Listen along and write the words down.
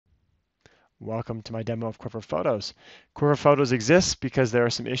Welcome to my demo of Quiver Photos. Quiver Photos exists because there are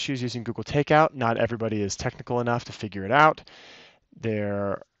some issues using Google Takeout. Not everybody is technical enough to figure it out.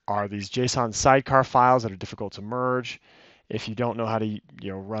 There are these JSON sidecar files that are difficult to merge. If you don't know how to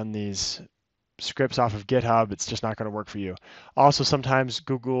run these scripts off of GitHub, it's just not going to work for you. Also, sometimes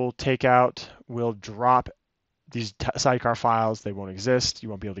Google Takeout will drop these sidecar files. They won't exist. You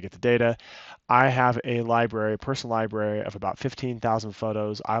won't be able to get the data. I have a library, a personal library of about 15,000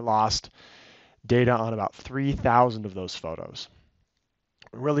 photos. I lost data on about 3,000 of those photos.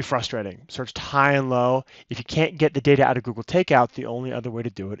 Really frustrating. Searched high and low. If you can't get the data out of Google Takeout, the only other way to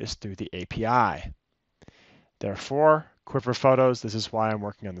do it is through the API. Therefore, Quiver Photos, this is why I'm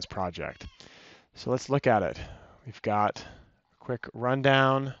working on this project. So let's look at it. We've got a quick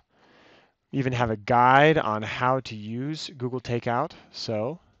rundown. We even have a guide on how to use Google Takeout.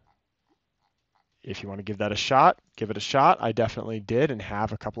 So if you want to give that a shot, give it a shot. I definitely did and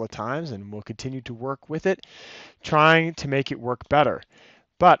have a couple of times, and we'll continue to work with it, trying to make it work better.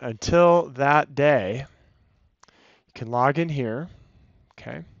 But until that day, you can log in here,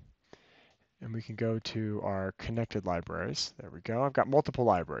 okay? And we can go to our connected libraries. There we go. I've got multiple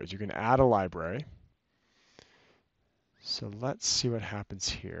libraries. You can add a library. So let's see what happens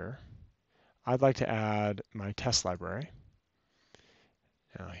here. I'd like to add my test library.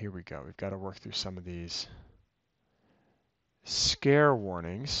 Now here we go. We've got to work through some of these scare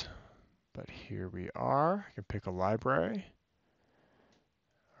warnings, but here we are. I can pick a library.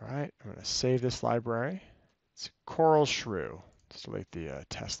 All right, I'm going to save this library. It's Coral Shrew. Let's delete the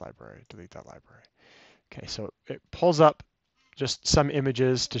test library. Delete that library. Okay, so it pulls up just some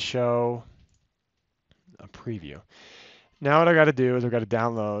images to show a preview. Now what I've got to do is I've got to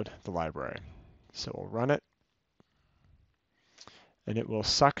download the library. So we'll run it, and it will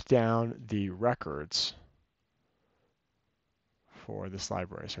suck down the records for this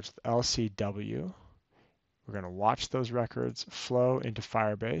library. So it's LCW. We're going to watch those records flow into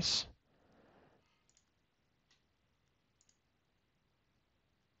Firebase.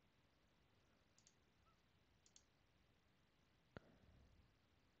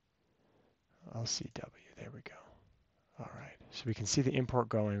 LCW, there we go. All right, so we can see the import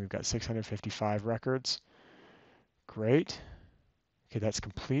going. We've got 655 records. Great. Okay, that's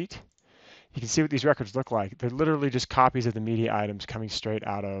complete. You can see what these records look like. They're literally just copies of the media items coming straight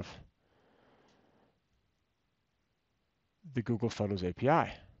out of the Google Photos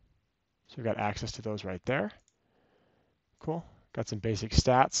API. So we've got access to those right there. Cool. Got some basic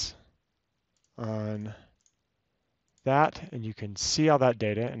stats on that, and you can see all that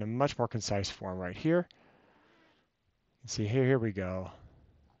data in a much more concise form right here. You can see here we go.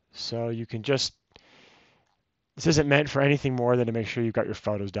 So you can just, this isn't meant for anything more than to make sure you've got your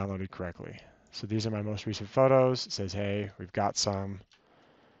photos downloaded correctly. So these are my most recent photos. It says, hey, we've got some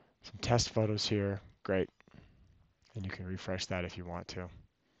test photos here. Great. And you can refresh that if you want to.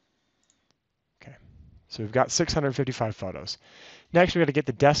 Okay. So we've got 655 photos. Next, we've got to get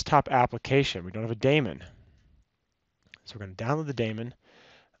the desktop application. We don't have a daemon. So we're going to download the daemon.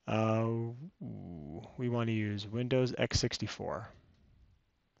 We want to use Windows x64.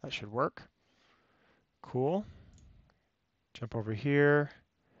 That should work. Cool. Jump over here.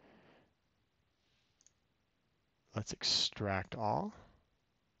 Let's extract all.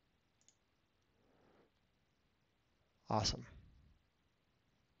 Awesome.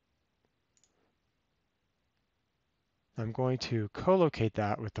 I'm going to co-locate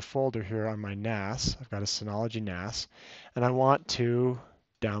that with the folder here on my NAS. I've got a Synology NAS, and I want to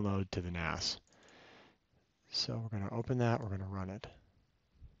download to the NAS. So we're going to open that. We're going to run it.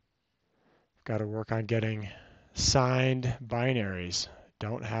 I've got to work on getting signed binaries.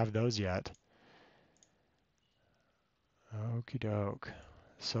 Don't have those yet. Okie doke.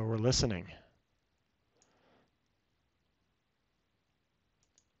 So we're listening.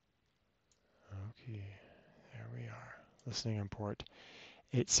 Okay, there we are. Listening on port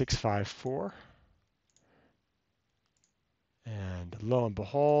 8654. And lo and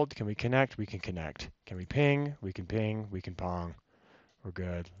behold, can we connect? We can connect. Can we ping? We can ping. We can pong. We're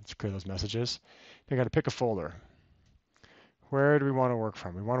good. Let's clear those messages. Now, got to pick a folder. Where do we want to work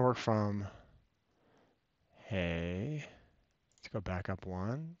from? We want to work from, hey, let's go back up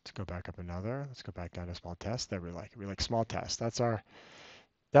one. Let's go back up another. Let's go back down to small test. There we like it. We like small test. That's our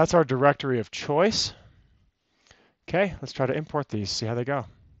directory of choice. Okay, let's try to import these, see how they go.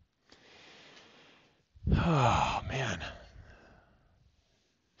 Oh, man.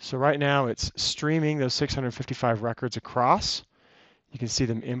 So right now it's streaming those 655 records across. You can see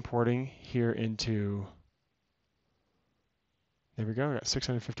them importing here into, there we go, we got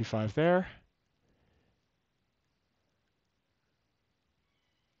 655 there.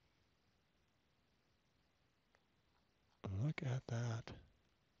 at that.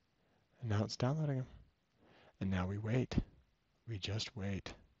 And now it's downloading them. And now we wait. We just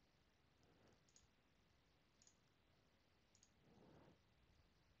wait.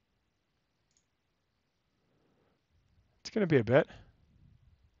 It's going to be a bit.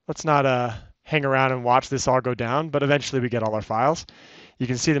 Let's not hang around and watch this all go down, but eventually we get all our files. You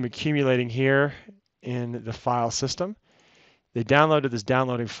can see them accumulating here in the file system. They downloaded this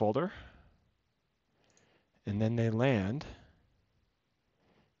downloading folder, and then they land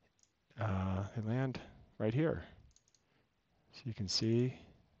right here. So you can see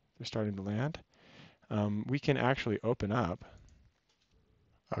they're starting to land. We can actually open up.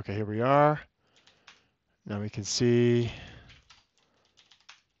 Okay, here we are. Now we can see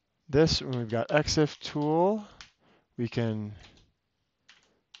this when we've got EXIF tool. We can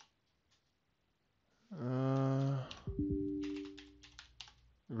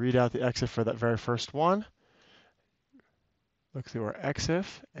read out the EXIF for that very first one. Look through our EXIF,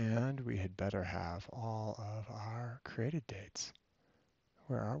 and we had better have all of our created dates.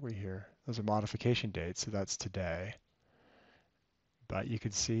 Where are we here? Those are modification dates, so that's today. But you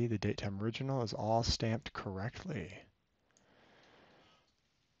can see the date time original is all stamped correctly.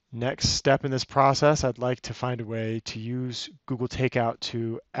 Next step in this process, I'd like to find a way to use Google Takeout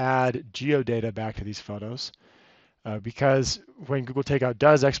to add geodata back to these photos. Because when Google Takeout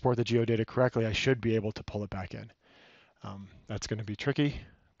does export the geodata correctly, I should be able to pull it back in. That's going to be tricky.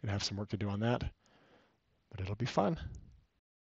 I'm going to have some work to do on that, but it'll be fun.